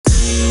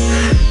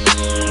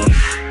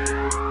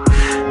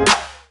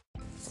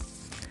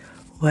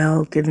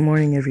Well, good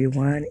morning,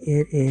 everyone.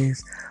 It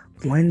is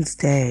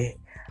Wednesday.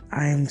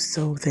 I am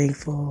so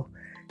thankful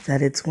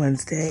that it's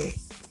Wednesday.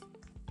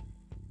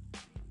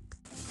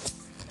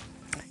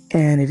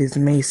 And it is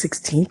May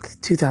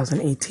 16th,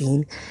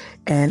 2018.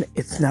 And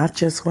it's not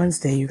just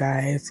Wednesday, you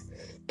guys.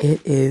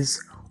 It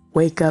is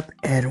Wake Up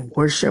and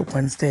Worship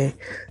Wednesday.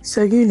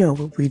 So you know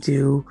what we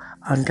do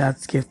on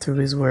God's gift through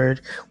His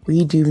Word.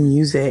 We do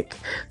music.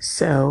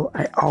 So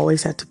I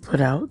always have to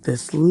put out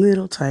this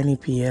little tiny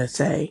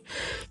PSA.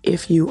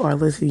 If you are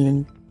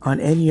listening on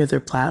any other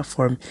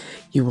platform,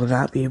 you will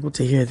not be able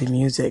to hear the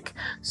music.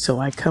 So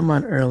I come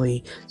on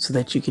early so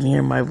that you can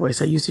hear my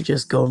voice. I used to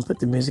just go and put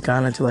the music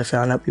on until I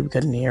found out people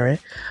couldn't hear it.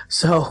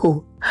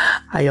 So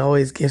I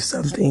always give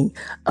something,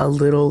 a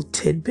little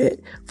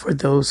tidbit for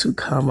those who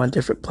come on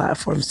different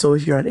platforms. So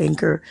if you're on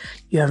Anchor,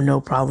 you have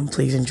no problem.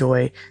 Please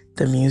enjoy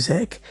the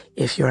music.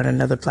 If you're on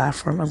another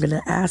platform, I'm going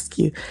to ask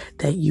you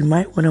that you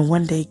might want to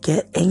one day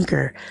get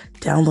Anchor,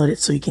 download it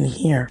so you can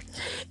hear.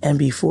 And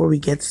before we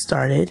get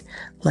started,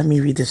 let me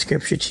read the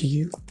scripture to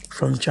you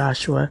from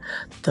Joshua,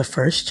 the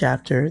 1st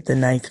chapter, the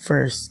 9th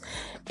verse.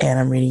 And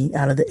I'm reading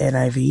out of the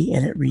NIV,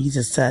 and it reads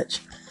as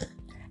such: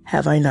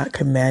 Have I not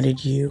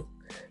commanded you?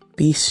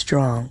 Be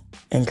strong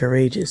and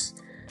courageous.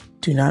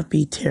 Do not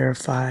be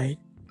terrified.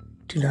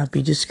 Do not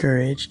be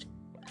discouraged,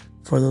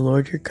 for the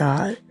Lord your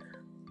God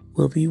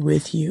will be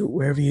with you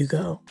wherever you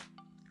go.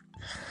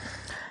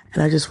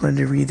 And I just wanted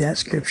to read that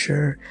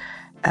scripture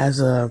as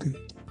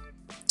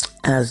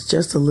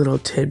just a little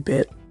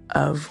tidbit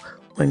of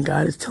when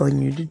God is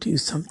telling you to do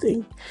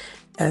something.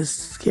 As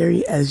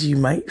scary as you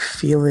might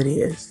feel it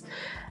is,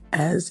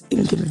 as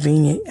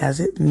inconvenient as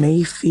it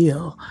may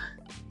feel,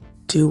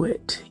 do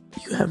it.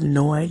 You have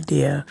no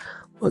idea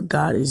what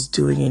God is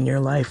doing in your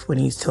life when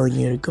He's telling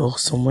you to go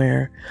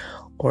somewhere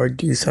or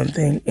do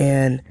something.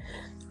 And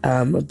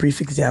a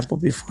brief example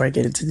before I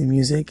get into the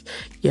music.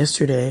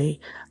 Yesterday,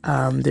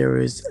 there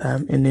was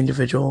an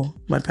individual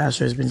my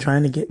pastor has been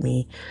trying to get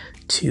me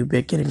to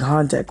get in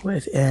contact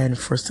with, and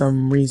for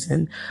some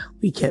reason,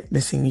 we kept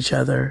missing each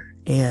other,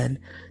 and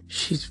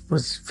she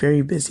was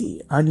very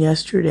busy. On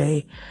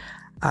yesterday,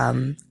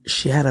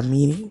 she had a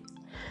meeting.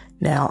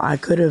 Now, I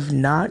could have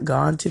not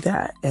gone to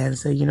that and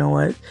said, you know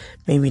what,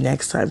 maybe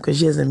next time, because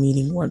she has a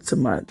meeting once a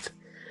month.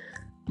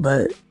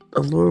 But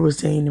the Lord was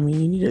saying to me,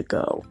 you need to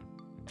go.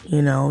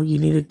 You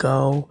need to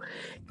go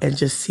and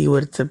just see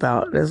what it's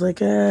about. And I was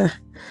like, I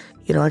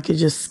could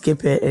just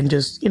skip it and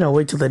just,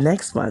 wait till the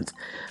next month.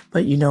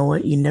 But you know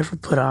what? You never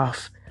put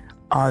off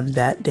on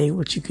that day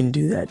what you can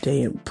do that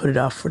day and put it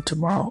off for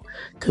tomorrow,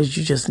 because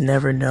you just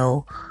never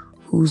know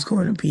who's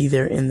going to be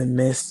there in the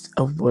midst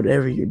of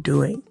whatever you're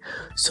doing.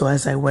 So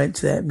as I went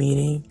to that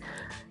meeting,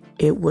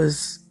 it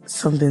was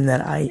something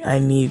that I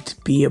needed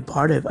to be a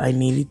part of. I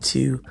needed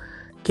to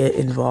get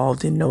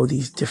involved and know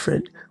these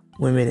different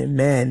women and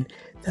men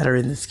that are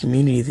in this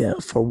community,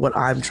 that for what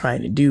I'm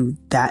trying to do,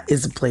 that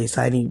is a place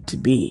I need to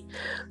be.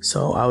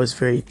 So I was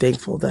very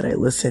thankful that I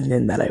listened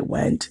and that I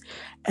went.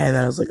 And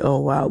I was like, oh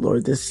wow,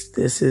 Lord, this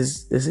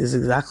is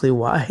exactly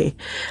why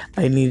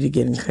I need to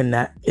get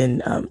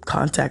in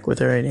contact with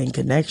her and in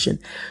connection.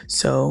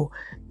 So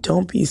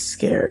don't be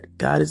scared.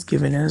 God has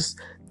given us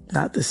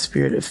not the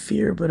spirit of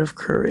fear, but of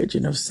courage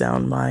and of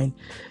sound mind.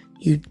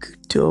 You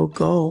do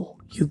go.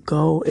 You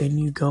go and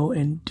you go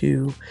and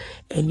do,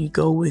 and you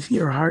go with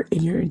your heart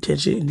and your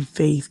intention and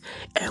faith,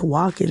 and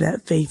walk in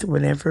that faith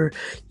whenever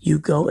you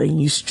go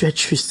and you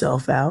stretch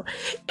yourself out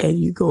and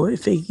you go in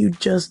faith. You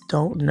just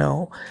don't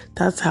know.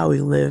 That's how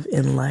we live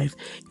in life,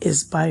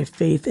 is by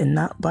faith and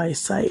not by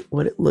sight.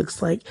 What it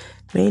looks like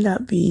may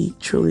not be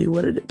truly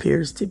what it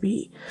appears to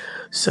be.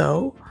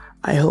 So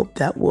I hope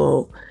that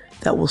will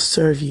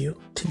serve you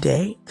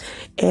today.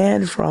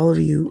 And for all of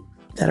you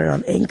that are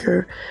on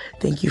Anchor,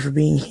 thank you for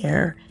being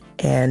here.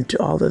 And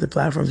to all the other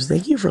platforms,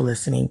 thank you for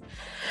listening.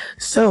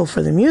 So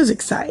for the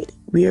music side,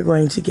 we are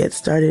going to get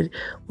started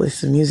with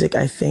some music.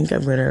 I think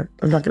I'm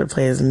not going to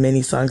play as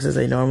many songs as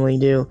I normally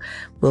do.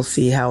 We'll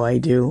see how I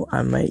do.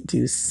 I might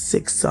do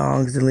 6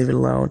 songs and leave it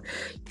alone.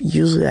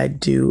 Usually I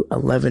do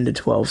 11 to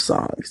 12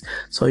 songs.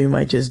 So you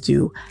might just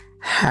do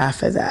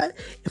half of that.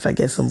 If I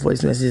get some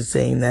voice messages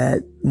saying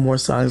that more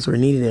songs were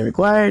needed and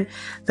required,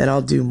 then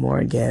I'll do more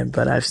again.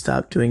 But I've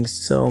stopped doing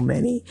so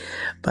many.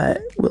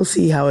 But we'll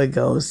see how it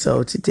goes.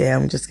 So today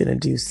I'm just going to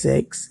do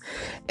 6,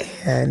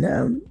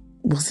 and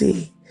we'll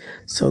see.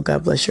 So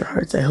God bless your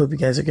hearts. I hope you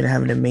guys are going to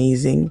have an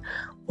amazing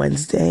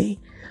Wednesday.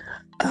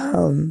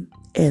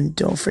 And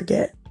don't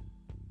forget,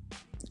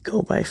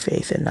 go by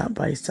faith and not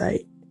by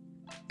sight.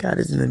 God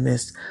is in the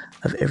midst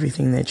of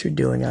everything that you're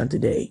doing on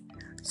today.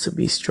 So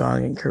be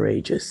strong and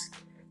courageous,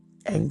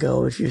 and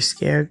go. If you're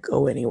scared,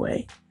 go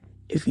anyway.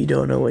 If you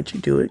don't know what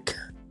you're doing,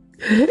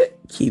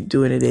 keep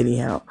doing it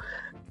anyhow.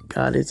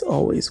 God is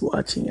always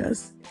watching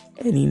us,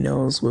 and He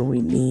knows when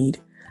we need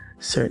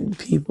certain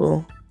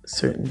people,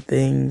 certain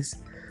things,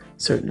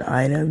 certain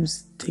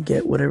items to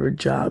get whatever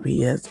job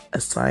He has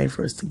assigned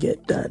for us to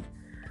get done.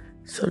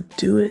 So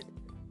do it,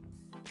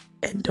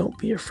 and don't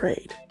be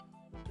afraid.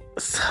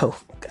 So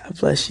God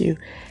bless you,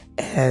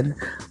 And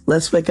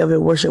let's wake up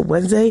and worship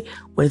Wednesday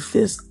with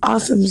this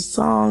awesome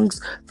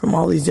songs from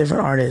all these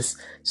different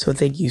artists. So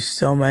thank you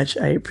so much.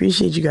 I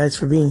appreciate you guys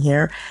for being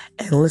here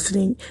and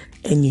listening.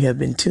 And you have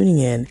been tuning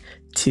in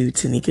to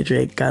Tanika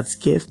Drake, God's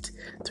gift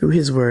through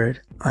his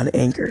word on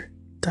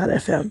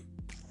Anchor.fm.